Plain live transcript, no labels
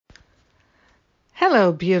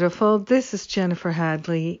Hello, beautiful. This is Jennifer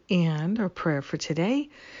Hadley, and our prayer for today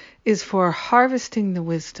is for harvesting the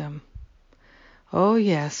wisdom. Oh,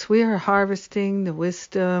 yes, we are harvesting the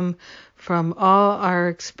wisdom from all our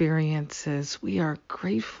experiences. We are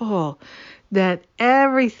grateful that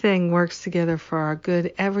everything works together for our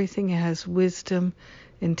good. Everything has wisdom,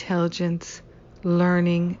 intelligence,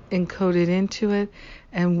 learning encoded into it,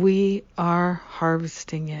 and we are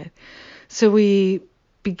harvesting it. So we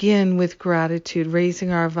begin with gratitude,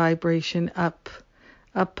 raising our vibration up,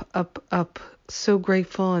 up, up, up. So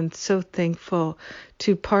grateful and so thankful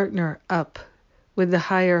to partner up with the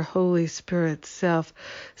higher Holy Spirit self.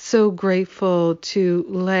 So grateful to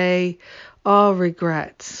lay all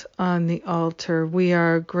regrets on the altar. We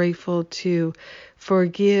are grateful to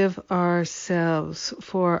forgive ourselves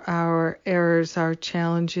for our errors, our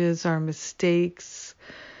challenges, our mistakes,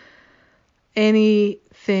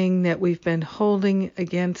 anything that we've been holding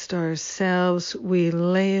against ourselves. We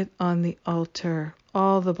lay it on the altar.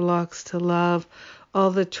 All the blocks to love,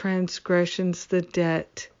 all the transgressions, the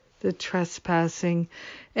debt, the trespassing,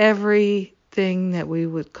 everything that we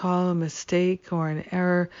would call a mistake or an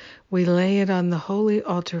error, we lay it on the holy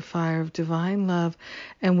altar fire of divine love,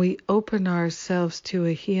 and we open ourselves to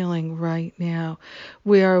a healing right now.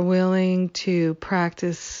 We are willing to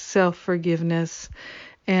practice self-forgiveness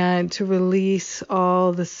and to release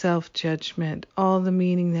all the self-judgment, all the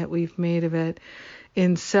meaning that we've made of it.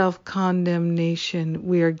 In self-condemnation,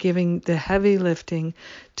 we are giving the heavy lifting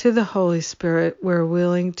to the Holy Spirit. We're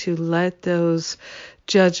willing to let those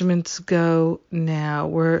judgments go now.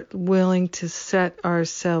 We're willing to set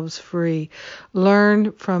ourselves free,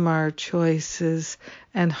 learn from our choices,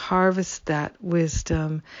 and harvest that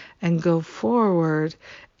wisdom and go forward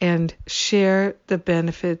and share the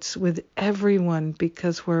benefits with everyone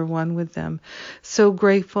because we're one with them. So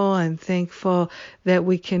grateful and thankful that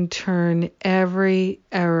we can turn every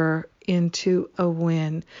error into a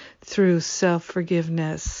win through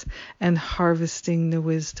self-forgiveness and harvesting the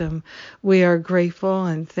wisdom. We are grateful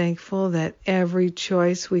and thankful that every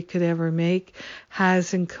choice we could ever make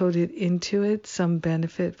has encoded into it some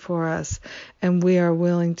benefit for us, and we are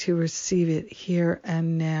willing to receive it here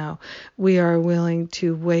and now. We are willing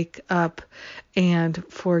to wake up and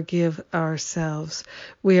forgive ourselves.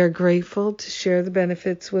 We are grateful to share the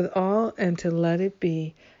benefits with all and to let it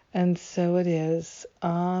be. And so it is.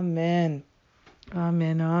 Amen.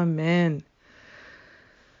 Amen. Amen.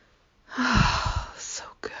 So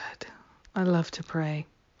good. I love to pray.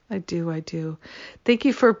 I do. Thank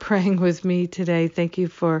you for praying with me today. Thank you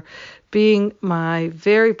for being my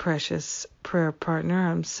very precious prayer partner.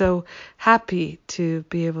 I'm so happy to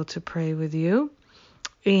be able to pray with you.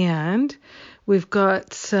 And we've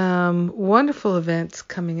got some wonderful events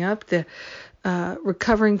coming up. The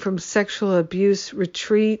Recovering from Sexual Abuse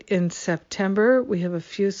retreat in September. We have a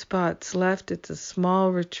few spots left. It's a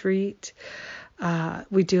small retreat.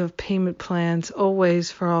 We do have payment plans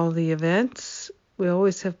always for all the events. We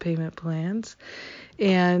always have payment plans.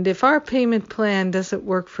 And if our payment plan doesn't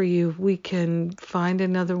work for you, we can find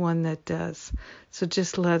another one that does. So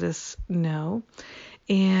just let us know.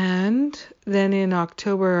 And then in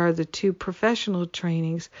October are the two professional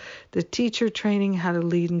trainings, the teacher training, how to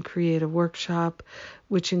lead and create a workshop,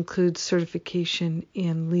 which includes certification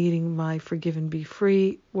in leading my Forgive and Be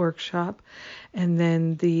Free workshop, and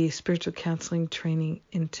then the spiritual counseling training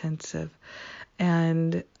intensive.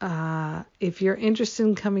 And if you're interested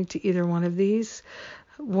in coming to either one of these,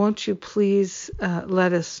 won't you please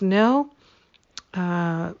let us know,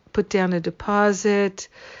 put down a deposit,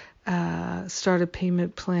 start a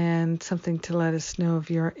payment plan, something to let us know of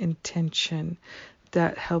your intention.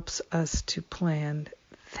 That helps us to plan.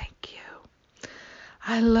 Thank you.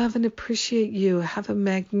 I love and appreciate you. Have a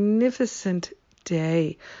magnificent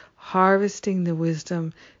day, harvesting the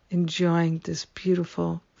wisdom, enjoying this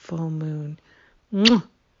beautiful full moon.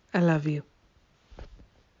 I love you.